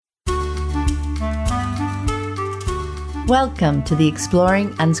Welcome to the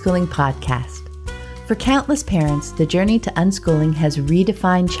Exploring Unschooling podcast. For countless parents, the journey to unschooling has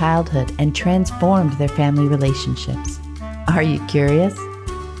redefined childhood and transformed their family relationships. Are you curious?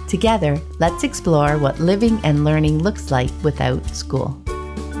 Together, let's explore what living and learning looks like without school.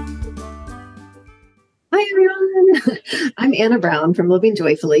 Hi, everyone. I'm Anna Brown from Living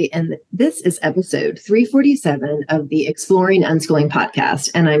Joyfully, and this is episode 347 of the Exploring Unschooling podcast.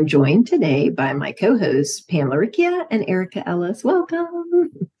 And I'm joined today by my co-hosts, Pamela Riccia and Erica Ellis. Welcome.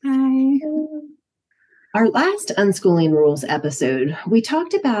 Hi. Our last Unschooling Rules episode, we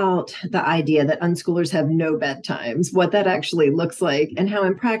talked about the idea that unschoolers have no bedtimes, what that actually looks like, and how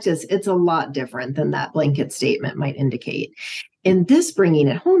in practice it's a lot different than that blanket statement might indicate. In this Bringing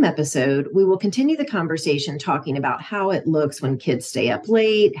It Home episode, we will continue the conversation talking about how it looks when kids stay up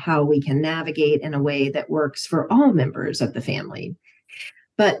late, how we can navigate in a way that works for all members of the family.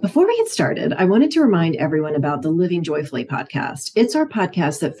 But before we get started, I wanted to remind everyone about the Living Joyfully podcast. It's our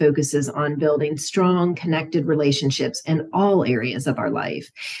podcast that focuses on building strong, connected relationships in all areas of our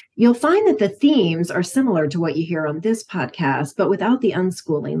life. You'll find that the themes are similar to what you hear on this podcast, but without the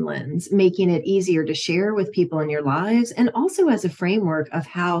unschooling lens, making it easier to share with people in your lives and also as a framework of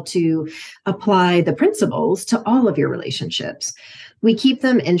how to apply the principles to all of your relationships. We keep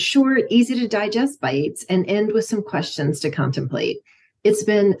them in short, easy to digest bites and end with some questions to contemplate. It's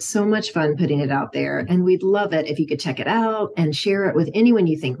been so much fun putting it out there, and we'd love it if you could check it out and share it with anyone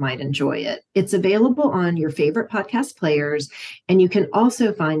you think might enjoy it. It's available on your favorite podcast players, and you can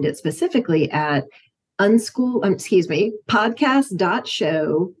also find it specifically at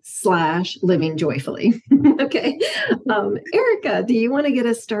podcast.show/livingjoyfully. Okay. Erica, do you want to get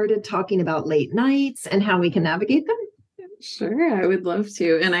us started talking about late nights and how we can navigate them? Sure, I would love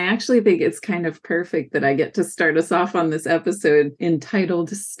to. And I actually think it's kind of perfect that I get to start us off on this episode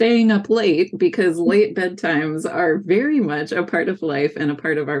entitled Staying Up Late, because late bedtimes are very much a part of life and a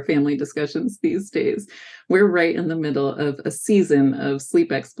part of our family discussions these days. We're right in the middle of a season of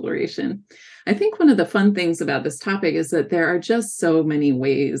sleep exploration. I think one of the fun things about this topic is that there are just so many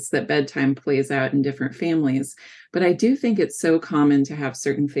ways that bedtime plays out in different families. But I do think it's so common to have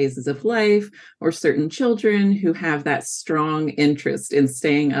certain phases of life or certain children who have that strong interest in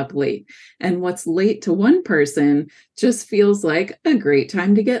staying up late. And what's late to one person just feels like a great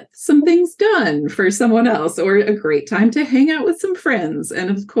time to get some things done for someone else, or a great time to hang out with some friends. And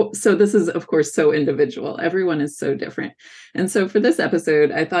of course, so this is, of course, so individual. Everyone is so different. And so for this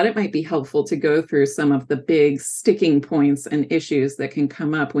episode, I thought it might be helpful to go through some of the big sticking points and issues that can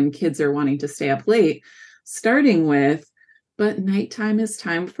come up when kids are wanting to stay up late, starting with, but nighttime is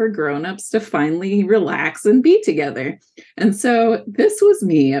time for grown-ups to finally relax and be together. And so this was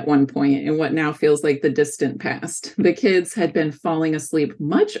me at one point in what now feels like the distant past. The kids had been falling asleep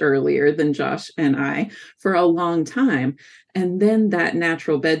much earlier than Josh and I for a long time. And then that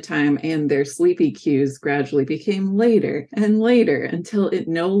natural bedtime and their sleepy cues gradually became later and later until it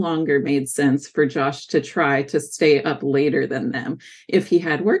no longer made sense for Josh to try to stay up later than them if he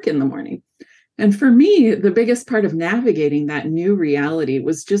had work in the morning. And for me, the biggest part of navigating that new reality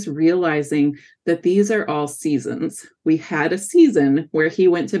was just realizing that these are all seasons. We had a season where he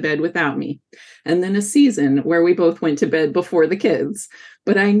went to bed without me, and then a season where we both went to bed before the kids.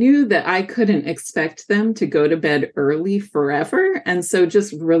 But I knew that I couldn't expect them to go to bed early forever. And so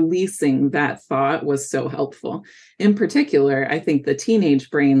just releasing that thought was so helpful. In particular, I think the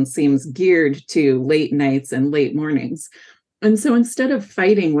teenage brain seems geared to late nights and late mornings. And so instead of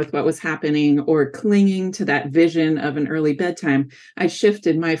fighting with what was happening or clinging to that vision of an early bedtime, I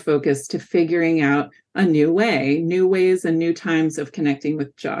shifted my focus to figuring out a new ways and new times of connecting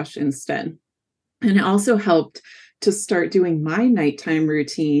with Josh instead. And it also helped to start doing my nighttime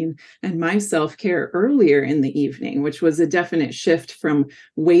routine and my self-care earlier in the evening, which was a definite shift from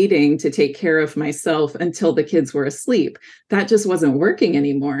waiting to take care of myself until the kids were asleep. That just wasn't working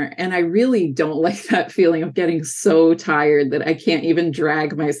anymore. And I really don't like that feeling of getting so tired that I can't even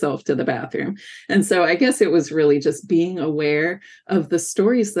drag myself to the bathroom. And so I guess it was really just being aware of the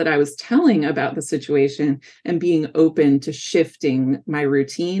stories that I was telling about the situation and being open to shifting my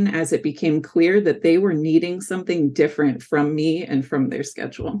routine as it became clear that they were needing something different from me and from their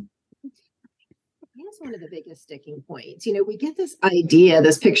schedule. That's one of the biggest sticking points. We get this idea,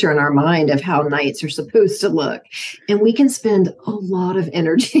 this picture in our mind of how nights are supposed to look, and we can spend a lot of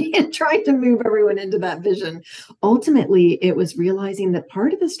energy in trying to move everyone into that vision. Ultimately, it was realizing that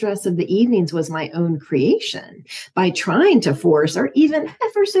part of the stress of the evenings was my own creation by trying to force or even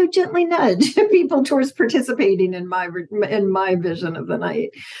ever so gently nudge people towards participating in my vision of the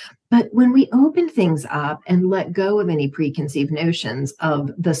night. But when we open things up and let go of any preconceived notions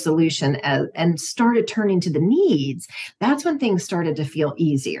of the solution and started turning to the needs, that's when things started to feel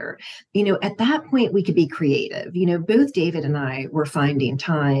easier. At that point, we could be creative. Both David and I were finding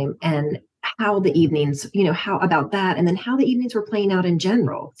time and how the evenings, how about that, and then how the evenings were playing out in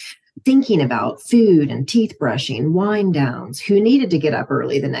general. Thinking about food and teeth brushing, wind downs, who needed to get up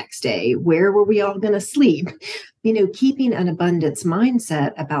early the next day, where were we all going to sleep? Keeping an abundance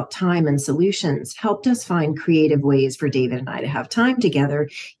mindset about time and solutions helped us find creative ways for David and I to have time together,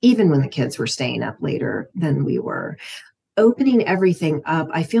 even when the kids were staying up later than we were. Opening everything up,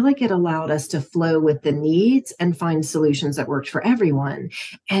 I feel like it allowed us to flow with the needs and find solutions that worked for everyone.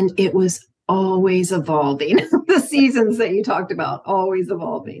 And it was always evolving. The seasons that you talked about, always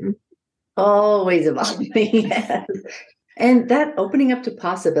evolving. Always evolving. Yes. And that opening up to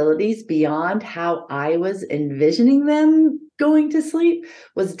possibilities beyond how I was envisioning them going to sleep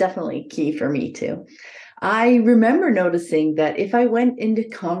was definitely key for me too. I remember noticing that if I went into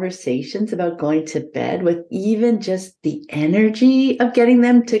conversations about going to bed with even just the energy of getting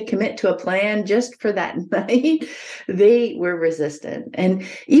them to commit to a plan just for that night, they were resistant. And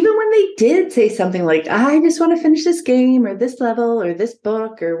even when they did say something like, I just want to finish this game or this level or this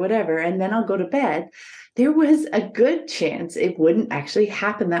book or whatever, and then I'll go to bed, there was a good chance it wouldn't actually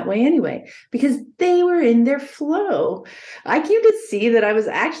happen that way anyway, because they were in their flow. I came to see that I was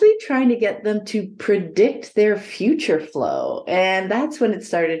actually trying to get them to predict their future flow. And that's when it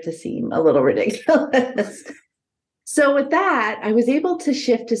started to seem a little ridiculous. So with that, I was able to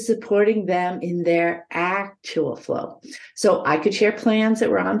shift to supporting them in their actual flow. So I could share plans that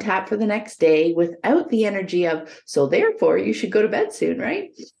were on tap for the next day without the energy of, so therefore you should go to bed soon,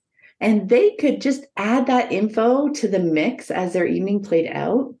 right? And they could just add that info to the mix as their evening played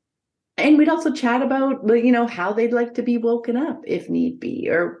out. And we'd also chat about, how they'd like to be woken up if need be,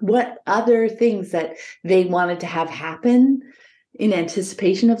 or what other things that they wanted to have happen in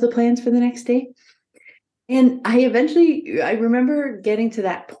anticipation of the plans for the next day. And I remember getting to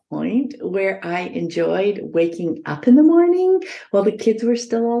that point where I enjoyed waking up in the morning while the kids were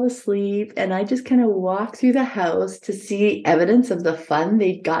still all asleep. And I just kind of walked through the house to see evidence of the fun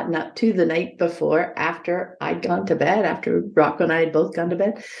they'd gotten up to the night before, after I'd gone to bed, after Rocco and I had both gone to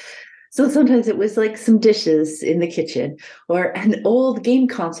bed. So sometimes it was like some dishes in the kitchen, or an old game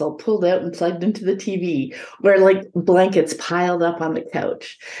console pulled out and plugged into the TV, or like blankets piled up on the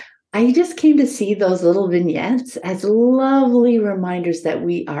couch. I just came to see those little vignettes as lovely reminders that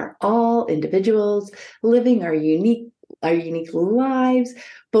we are all individuals living our unique lives,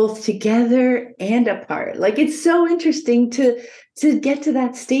 both together and apart. Like, it's so interesting to get to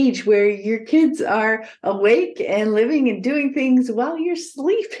that stage where your kids are awake and living and doing things while you're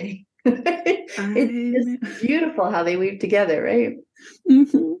sleeping. It's just beautiful how they weave together, right?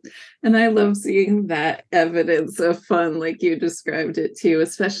 Mm-hmm. And I love seeing that evidence of fun, like you described it too,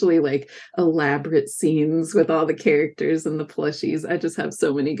 especially like elaborate scenes with all the characters and the plushies. I just have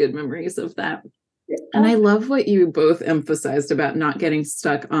so many good memories of that. And I love what you both emphasized about not getting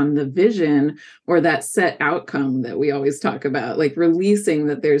stuck on the vision or that set outcome that we always talk about, like releasing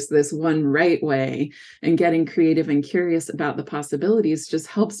that there's this one right way, and getting creative and curious about the possibilities just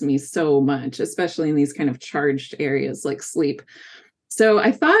helps me so much, especially in these kind of charged areas like sleep. So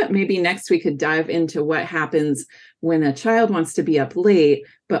I thought maybe next we could dive into what happens when a child wants to be up late,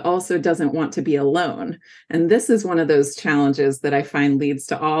 but also doesn't want to be alone. And this is one of those challenges that I find leads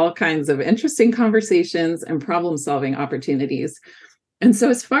to all kinds of interesting conversations and problem-solving opportunities. And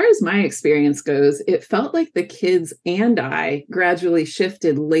so as far as my experience goes, it felt like the kids and I gradually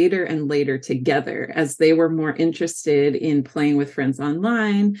shifted later and later together as they were more interested in playing with friends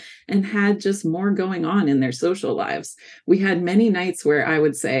online and had just more going on in their social lives. We had many nights where I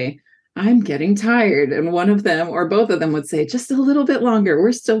would say, I'm getting tired. And one of them or both of them would say, just a little bit longer,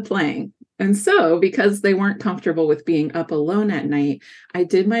 we're still playing. And so because they weren't comfortable with being up alone at night, I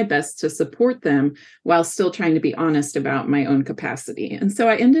did my best to support them while still trying to be honest about my own capacity. And so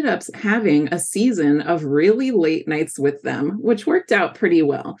I ended up having a season of really late nights with them, which worked out pretty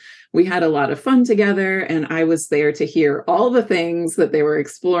well. We had a lot of fun together, and I was there to hear all the things that they were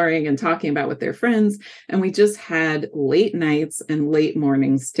exploring and talking about with their friends. And we just had late nights and late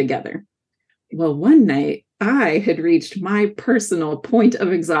mornings together. Well, one night I had reached my personal point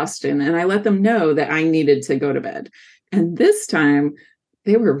of exhaustion, and I let them know that I needed to go to bed. And this time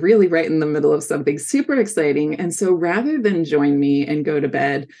they were really right in the middle of something super exciting. And so rather than join me and go to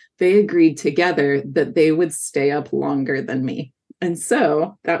bed, they agreed together that they would stay up longer than me. And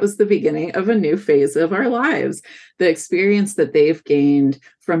so that was the beginning of a new phase of our lives. The experience that they've gained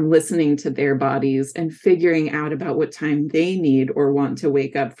from listening to their bodies and figuring out about what time they need or want to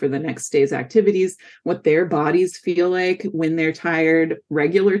wake up for the next day's activities, what their bodies feel like when they're tired,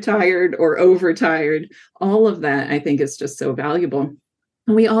 regular tired or overtired. All of that, I think, is just so valuable.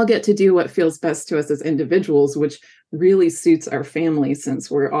 And we all get to do what feels best to us as individuals, which really suits our family since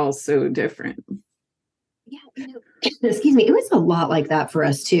we're all so different. Yeah, excuse me, it was a lot like that for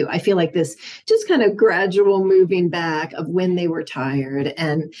us too. I feel like this just kind of gradual moving back of when they were tired.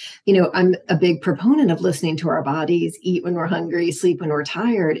 And, I'm a big proponent of listening to our bodies, eat when we're hungry, sleep when we're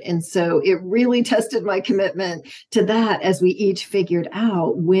tired. And so it really tested my commitment to that as we each figured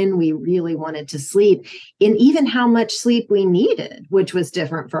out when we really wanted to sleep and even how much sleep we needed, which was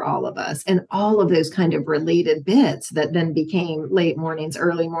different for all of us. And all of those kind of related bits that then became late mornings,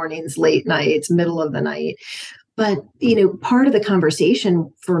 early mornings, late nights, middle of the night. But, part of the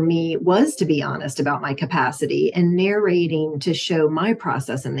conversation for me was to be honest about my capacity and narrating to show my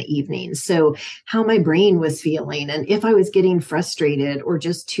process in the evening. So how my brain was feeling and if I was getting frustrated or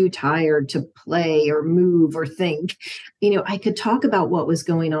just too tired to play or move or think, I could talk about what was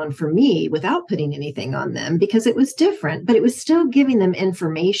going on for me without putting anything on them because it was different, but it was still giving them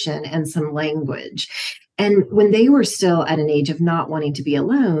information and some language. And when they were still at an age of not wanting to be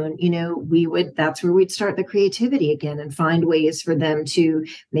alone, that's where we'd start the creativity again and find ways for them to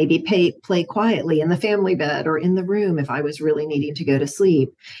maybe play quietly in the family bed or in the room if I was really needing to go to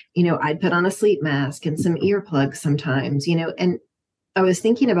sleep. I'd put on a sleep mask and some earplugs sometimes, and I was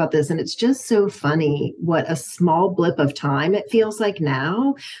thinking about this, and it's just so funny what a small blip of time it feels like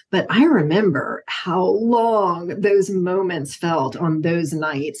now. But I remember how long those moments felt on those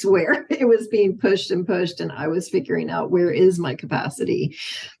nights where it was being pushed and pushed, and I was figuring out where is my capacity.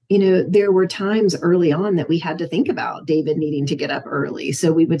 There were times early on that we had to think about David needing to get up early.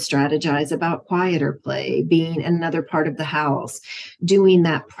 So we would strategize about quieter play, being in another part of the house, doing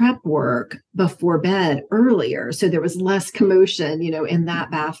that prep work before bed earlier. So there was less commotion, in that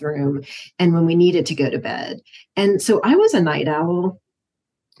bathroom and when we needed to go to bed. And so I was a night owl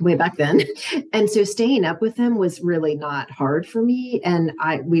way back then. And so staying up with them was really not hard for me. And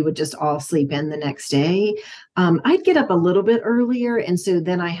we would just all sleep in the next day. I'd get up a little bit earlier. And so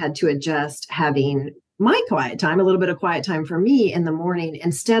then I had to adjust having my quiet time, a little bit of quiet time for me in the morning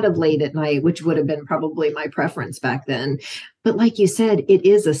instead of late at night, which would have been probably my preference back then. But like you said, it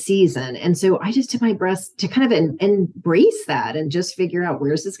is a season. And so I just did my best to kind of embrace that and just figure out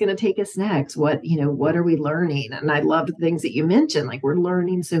where's this going to take us next? What are we learning? And I love the things that you mentioned, like we're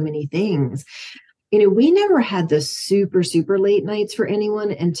learning so many things. We never had the super, super late nights for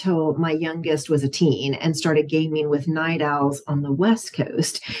anyone until my youngest was a teen and started gaming with night owls on the West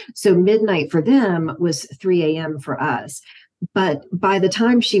Coast. So midnight for them was 3 a.m. for us. But by the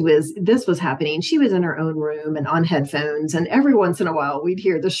time this was happening, she was in her own room and on headphones. And every once in a while, we'd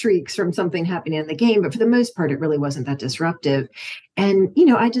hear the shrieks from something happening in the game. But for the most part, it really wasn't that disruptive. And,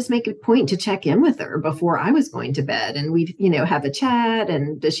 I just make a point to check in with her before I was going to bed. And we'd, have a chat.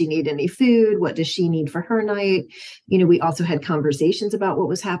 And does she need any food? What does she need for her night? We also had conversations about what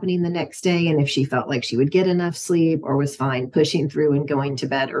was happening the next day. And if she felt like she would get enough sleep or was fine pushing through and going to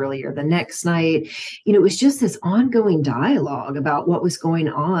bed earlier the next night. It was just this ongoing dialogue about what was going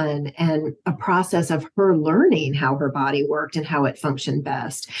on and a process of her learning how her body worked and how it functioned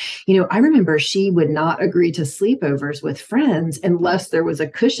best. I remember she would not agree to sleepovers with friends unless there was a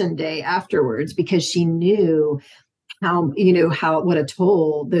cushion day afterwards because she knew what a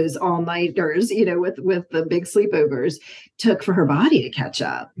toll those all-nighters, with the big sleepovers took for her body to catch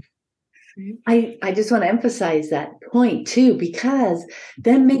up. I just want to emphasize that point too, because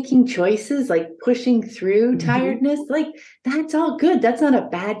them making choices like pushing through tiredness, like that's all good. That's not a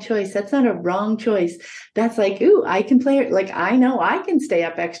bad choice. That's not a wrong choice. That's like, ooh, I can play it. Like, I know I can stay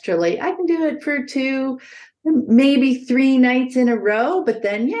up extra late. I can do it for 2, maybe 3 nights in a row, but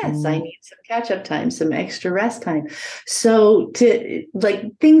then yes, I need some catch-up time, some extra rest time. So to like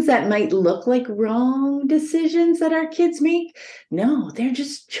things that might look like wrong decisions that our kids make, no, they're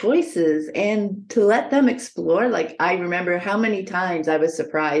just choices. And to let them explore, like I remember how many times I was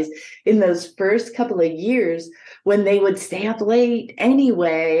surprised in those first couple of years when they would stay up late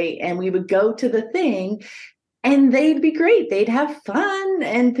anyway, and we would go to the thing. And they'd be great. They'd have fun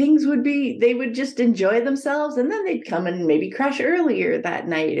and they would just enjoy themselves. And then they'd come and maybe crash earlier that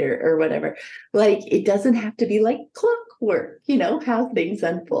night or whatever. Like, it doesn't have to be like clockwork, how things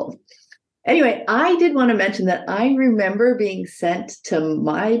unfold. Anyway, I did want to mention that I remember being sent to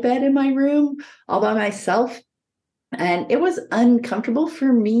my bed in my room all by myself. And it was uncomfortable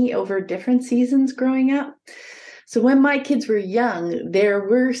for me over different seasons growing up. So when my kids were young, there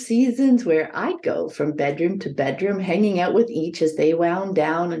were seasons where I'd go from bedroom to bedroom, hanging out with each as they wound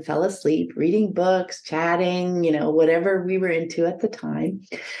down and fell asleep, reading books, chatting, whatever we were into at the time.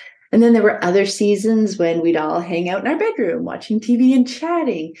 And then there were other seasons when we'd all hang out in our bedroom, watching TV and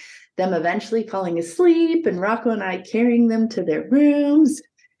chatting, them eventually falling asleep and Rocco and I carrying them to their rooms.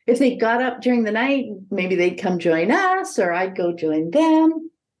 If they got up during the night, maybe they'd come join us or I'd go join them.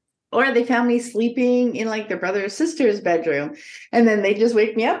 Or they found me sleeping in like their brother or sister's bedroom. And then they just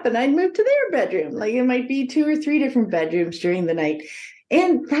wake me up and I'd move to their bedroom. Like it might be 2 or 3 different bedrooms during the night.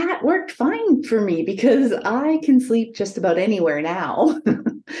 And that worked fine for me because I can sleep just about anywhere now.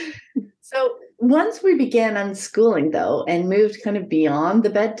 So once we began unschooling, though, and moved kind of beyond the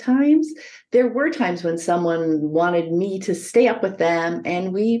bedtimes, there were times when someone wanted me to stay up with them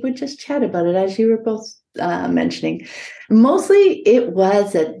and we would just chat about it, as you were both mentioning. Mostly it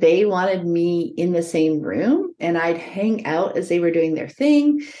was that they wanted me in the same room and I'd hang out as they were doing their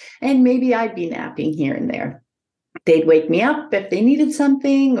thing, and maybe I'd be napping here and there. They'd wake me up if they needed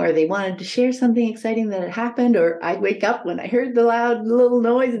something or they wanted to share something exciting that had happened, or I'd wake up when I heard the loud little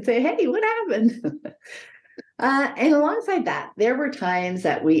noise and say, hey, what happened? And alongside that, there were times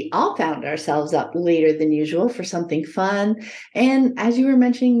that we all found ourselves up later than usual for something fun. And as you were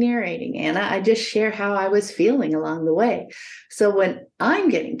mentioning narrating, Anna, I just share how I was feeling along the way. So when I'm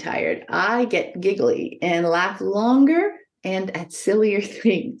getting tired, I get giggly and laugh longer and at sillier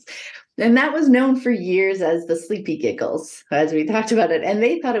things. And that was known for years as the sleepy giggles, as we talked about it. And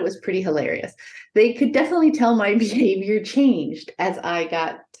they thought it was pretty hilarious. They could definitely tell my behavior changed as I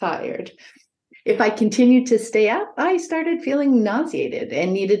got tired. If I continued to stay up, I started feeling nauseated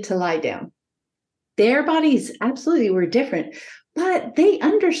and needed to lie down. Their bodies absolutely were different, but they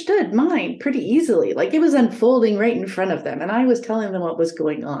understood mine pretty easily. Like it was unfolding right in front of them, and I was telling them what was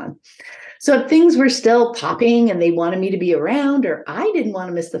going on. So if things were still popping and they wanted me to be around, or I didn't want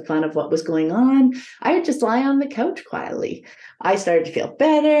to miss the fun of what was going on, I would just lie on the couch quietly. I started to feel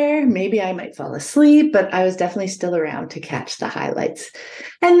better. Maybe I might fall asleep, but I was definitely still around to catch the highlights.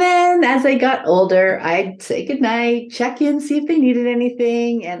 And then as I got older, I'd say goodnight, check in, see if they needed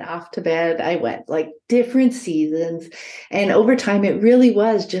anything, and off to bed I went, like different seasons. And over time, it really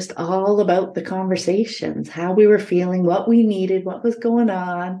was just all about the conversations, how we were feeling, what we needed, what was going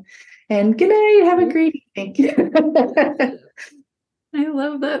on. And good night. Have a great evening. I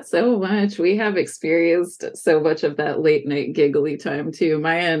love that so much. We have experienced so much of that late night giggly time too.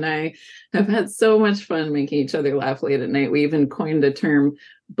 Maya and I have had so much fun making each other laugh late at night. We even coined a term,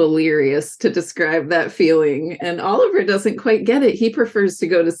 delirious, to describe that feeling. And Oliver doesn't quite get it. He prefers to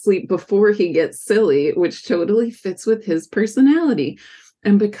go to sleep before he gets silly, which totally fits with his personality.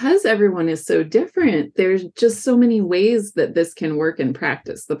 And because everyone is so different, there's just so many ways that this can work in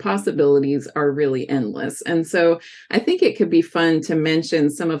practice. The possibilities are really endless. And so I think it could be fun to mention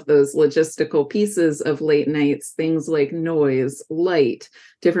some of those logistical pieces of late nights, things like noise, light,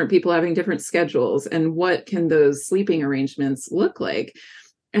 different people having different schedules, and what can those sleeping arrangements look like.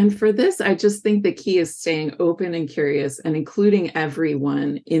 And for this, I just think the key is staying open and curious and including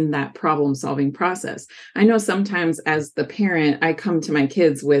everyone in that problem-solving process. I know sometimes as the parent, I come to my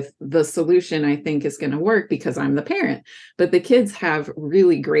kids with the solution I think is going to work because I'm the parent, but the kids have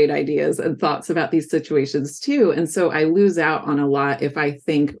really great ideas and thoughts about these situations too. And so I lose out on a lot if I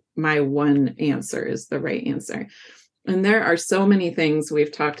think my one answer is the right answer. And there are so many things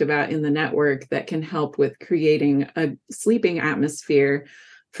we've talked about in the network that can help with creating a sleeping atmosphere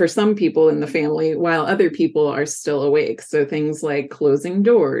for some people in the family while other people are still awake. So things like closing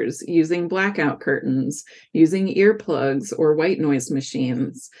doors, using blackout curtains, using earplugs or white noise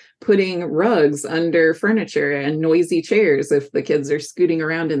machines, putting rugs under furniture and noisy chairs if the kids are scooting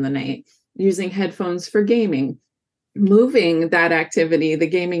around in the night, using headphones for gaming, moving that activity, the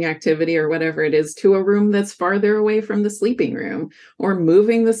gaming activity or whatever it is, to a room that's farther away from the sleeping room, or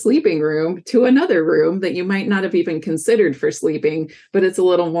moving the sleeping room to another room that you might not have even considered for sleeping, but it's a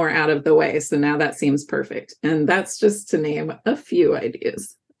little more out of the way. So now that seems perfect. And that's just to name a few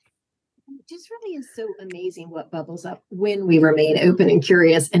ideas. It just really is so amazing what bubbles up when we remain open and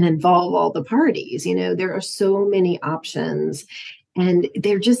curious and involve all the parties. You know, there are so many options. And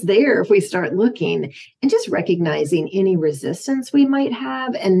they're just there if we start looking, and just recognizing any resistance we might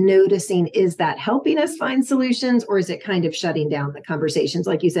have and noticing, is that helping us find solutions, or is it kind of shutting down the conversations?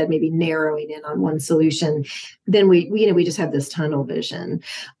 Like you said, maybe narrowing in on one solution. Then we just have this tunnel vision.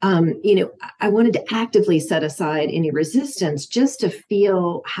 I wanted to actively set aside any resistance just to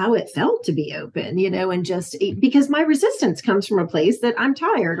feel how it felt to be open, and just because my resistance comes from a place that I'm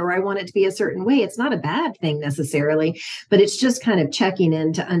tired or I want it to be a certain way. It's not a bad thing necessarily, but it's just kind of kind of checking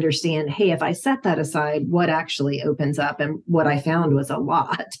in to understand, hey, if I set that aside, what actually opens up? And what I found was a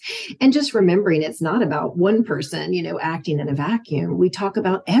lot. And just remembering it's not about one person, acting in a vacuum. We talk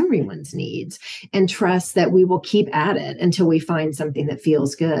about everyone's needs and trust that we will keep at it until we find something that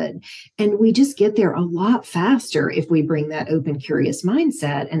feels good. And we just get there a lot faster if we bring that open, curious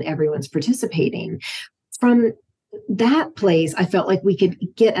mindset and everyone's participating. From that place, I felt like we could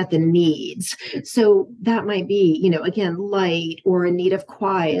get at the needs. So that might be, again, light or a need of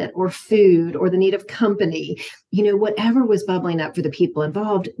quiet or food or the need of company, whatever was bubbling up for the people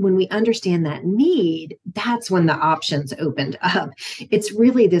involved. When we understand that need, that's when the options opened up. It's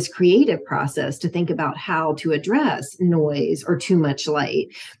really this creative process to think about how to address noise or too much light.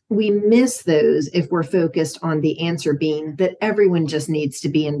 We miss those if we're focused on the answer being that everyone just needs to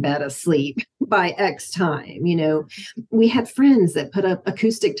be in bed asleep by X time. We had friends that put up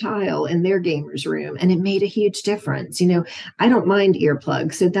acoustic tile in their gamers room, and it made a huge difference. I don't mind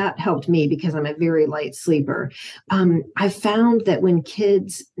earplugs, so that helped me because I'm a very light sleeper. I found that when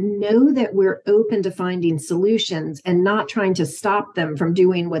kids know that we're open to finding solutions and not trying to stop them from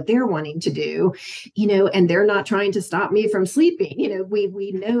doing what they're wanting to do, and they're not trying to stop me from sleeping,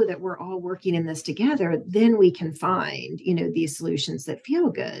 we know that we're all working in this together, then we can find, these solutions that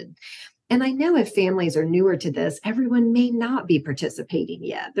feel good. And I know if families are newer to this, everyone may not be participating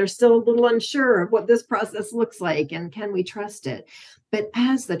yet. They're still a little unsure of what this process looks like and can we trust it? But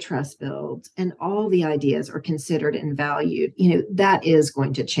as the trust builds and all the ideas are considered and valued, that is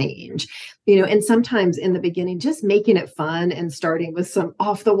going to change. And sometimes in the beginning, just making it fun and starting with some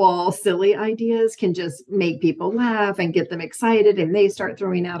off the wall, silly ideas can just make people laugh and get them excited, and they start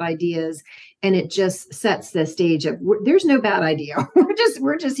throwing out ideas. And it just sets the stage of there's no bad idea.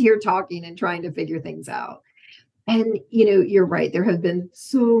 We're just here talking and trying to figure things out. And, you're right. There have been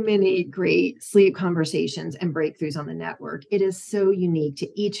so many great sleep conversations and breakthroughs on the network. It is so unique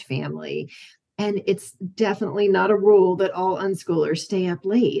to each family. And it's definitely not a rule that all unschoolers stay up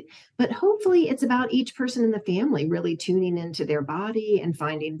late, but hopefully it's about each person in the family really tuning into their body and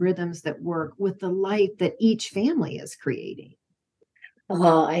finding rhythms that work with the life that each family is creating.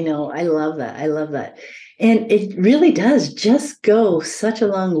 Oh, I know. I love that. I love that. And it really does just go such a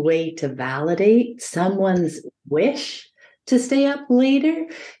long way to validate someone's wish to stay up later,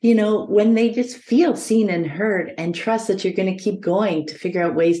 when they just feel seen and heard and trust that you're going to keep going to figure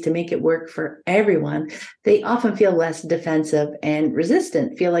out ways to make it work for everyone. They often feel less defensive and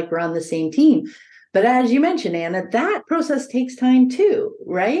resistant, feel like we're on the same team. But as you mentioned, Anna, that process takes time too,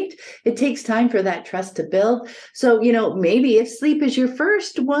 right? It takes time for that trust to build. So, maybe if sleep is your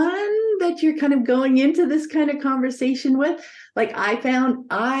first one that you're kind of going into this kind of conversation with, like I found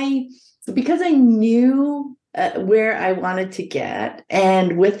because I knew where I wanted to get,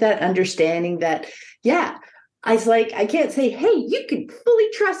 and with that understanding that, I was like, I can't say, hey, you can fully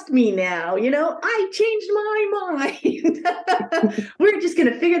trust me now. I changed my mind. We're just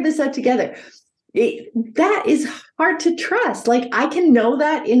going to figure this out together. That is hard to trust. Like I can know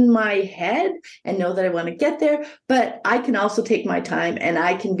that in my head and know that I want to get there, but I can also take my time and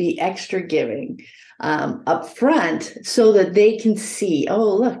I can be extra giving up front so that they can see,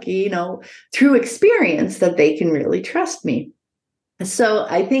 oh, look, through experience that they can really trust me. So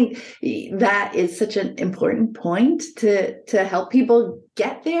I think that is such an important point to help people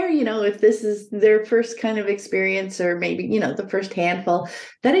get there, if this is their first kind of experience or maybe, the first handful,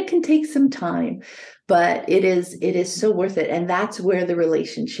 that it can take some time, but it is so worth it. And that's where the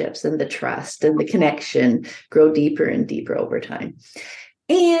relationships and the trust and the connection grow deeper and deeper over time.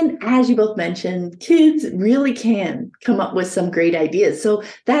 And as you both mentioned, kids really can come up with some great ideas. So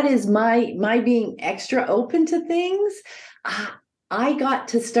that is my being extra open to things. I got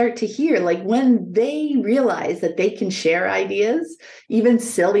to start to hear, like when they realize that they can share ideas, even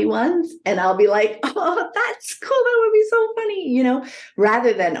silly ones, and I'll be like, oh, that's cool. That would be so funny,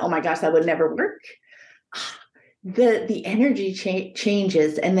 rather than, oh my gosh, that would never work. The energy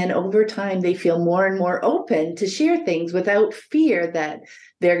changes. And then over time, they feel more and more open to share things without fear that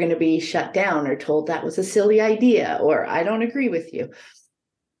they're going to be shut down or told that was a silly idea, or I don't agree with you.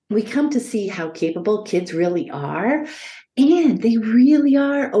 We come to see how capable kids really are. And they really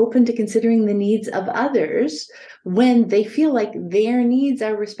are open to considering the needs of others when they feel like their needs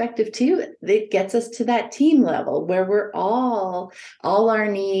are respective too. It gets us to that team level where we're all our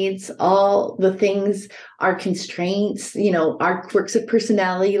needs, all the things, our constraints, our quirks of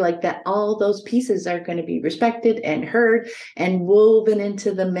personality, like that, all those pieces are going to be respected and heard and woven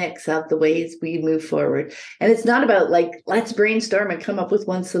into the mix of the ways we move forward. And it's not about like, let's brainstorm and come up with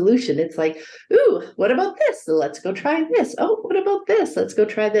one solution. It's like, ooh, what about this? So let's go try this. Oh, what about this? Let's go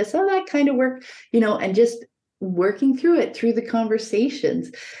try this. Oh, that kind of work, and just working through it through the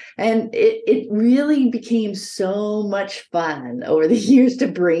conversations. And it really became so much fun over the years to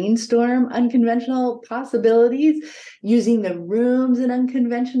brainstorm unconventional possibilities, using the rooms in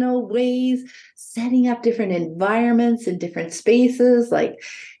unconventional ways, setting up different environments and different spaces. Like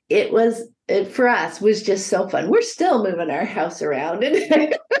it for us was just so fun. We're still moving our house around.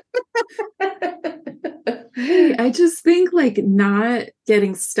 I just think like not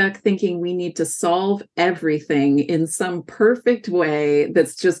getting stuck thinking we need to solve everything in some perfect way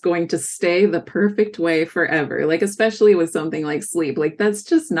that's just going to stay the perfect way forever. Like, especially with something like sleep, like that's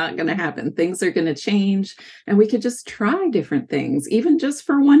just not going to happen. Things are going to change, and we could just try different things. Even just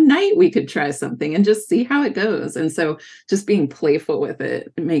for one night, we could try something and just see how it goes. And so just being playful with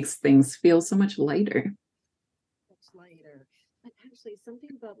it makes things feel so much lighter.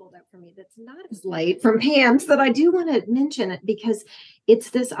 Something bubbled up for me that's not as light from Pam's that I do want to mention it, because it's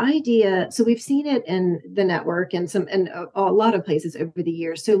this idea. So we've seen it in the network and a lot of places over the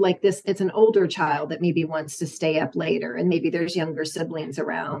years. So like this, it's an older child that maybe wants to stay up later, and maybe there's younger siblings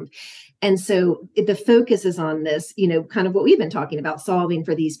around. And so the focus is on this, kind of what we've been talking about, solving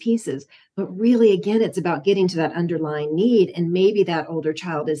for these pieces. But really, again, it's about getting to that underlying need. And maybe that older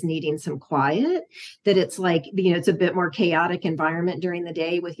child is needing some quiet, that it's like, it's a bit more chaotic environment during the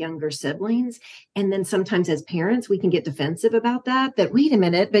day with younger siblings. And then sometimes as parents, we can get defensive about that wait a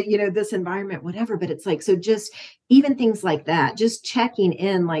minute, but this environment, whatever. But it's like, so just even things like that, just checking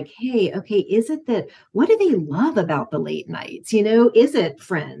in like, hey, okay, is it that, what do they love about the late nights? Is it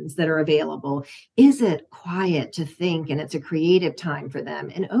friends that are available? Is it quiet to think and it's a creative time for them?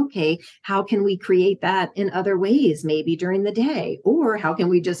 And okay, how can we create that in other ways, maybe during the day? Or how can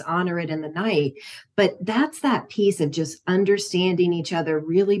we just honor it in the night? But that's that piece of just understanding each other,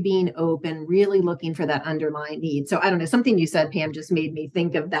 really being open, really looking for that underlying need. So I don't know, something you said, Pam, just made me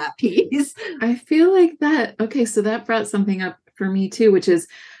think of that piece. I feel like that. Okay, so that brought something up for me too, which is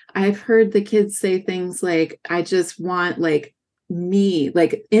I've heard the kids say things like, I just want like me,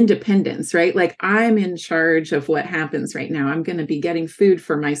 like independence, right? Like I'm in charge of what happens right now. I'm going to be getting food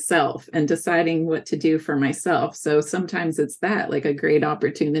for myself and deciding what to do for myself. So sometimes it's that, like a great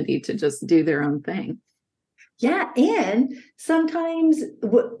opportunity to just do their own thing. Yeah. And sometimes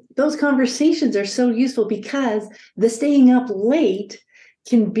those conversations are so useful because the staying up late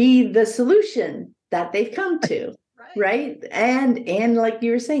can be the solution that they've come to. Right. And like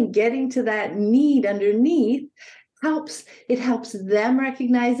you were saying, getting to that need underneath helps them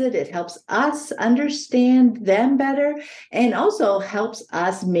recognize it. It helps us understand them better, and also helps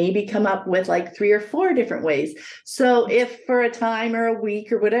us maybe come up with like 3 or 4 different ways. So if for a time or a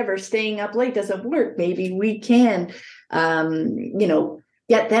week or whatever, staying up late doesn't work, maybe we can,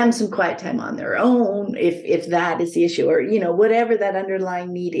 get them some quiet time on their own if that is the issue, or, whatever that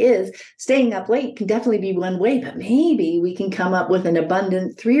underlying need is. Staying up late can definitely be one way, but maybe we can come up with an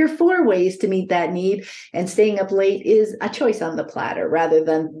abundant 3 or 4 ways to meet that need. And staying up late is a choice on the platter rather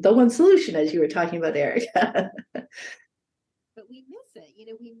than the one solution, as you were talking about, Erica. But we miss it.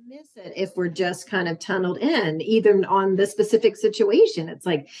 We miss it if we're just kind of tunneled in, either on the specific situation. It's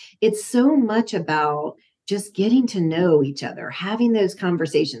like, it's so much about just getting to know each other, having those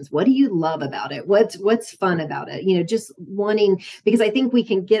conversations. What do you love about it? What's fun about it? Just wanting, because I think we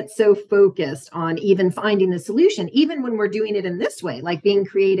can get so focused on even finding the solution, even when we're doing it in this way, like being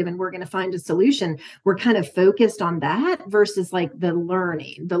creative and we're going to find a solution. We're kind of focused on that versus like the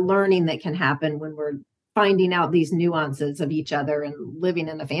learning that can happen when we're finding out these nuances of each other and living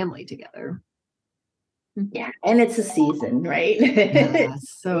in a family together. Yeah. And it's a season, right? Yeah,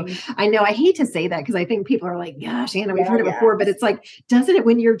 so I know I hate to say that because I think people are like, gosh, Anna, we've heard it before, but it's like, doesn't it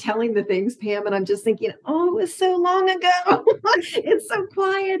when you're telling the things, Pam? And I'm just thinking, oh, it was so long ago. It's so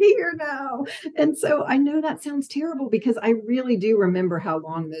quiet here now. And so I know that sounds terrible because I really do remember how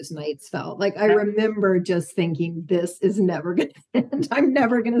long those nights felt. Like I remember just thinking, this is never going to end. I'm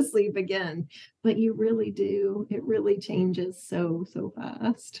never going to sleep again. But you really do. It really changes so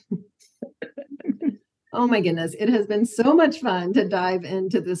fast. Oh my goodness. It has been so much fun to dive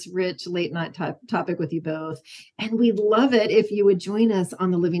into this rich late night topic with you both. And we'd love it if you would join us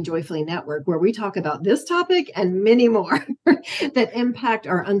on the Living Joyfully Network, where we talk about this topic and many more that impact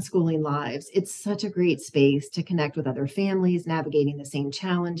our unschooling lives. It's such a great space to connect with other families, navigating the same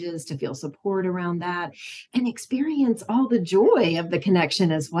challenges, to feel support around that, and experience all the joy of the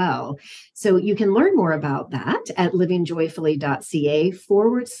connection as well. So you can learn more about that at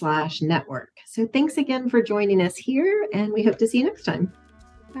livingjoyfully.ca/network. So thanks again for joining us here, and we hope to see you next time.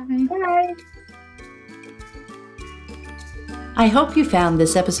 Bye. Bye. I hope you found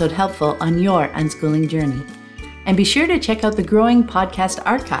this episode helpful on your unschooling journey. And be sure to check out the growing podcast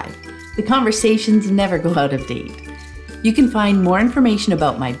archive. The conversations never go out of date. You can find more information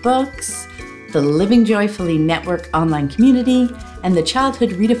about my books, the Living Joyfully Network online community, and the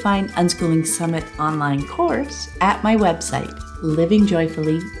Childhood Redefined Unschooling Summit online course at my website,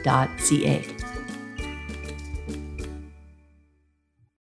 livingjoyfully.ca.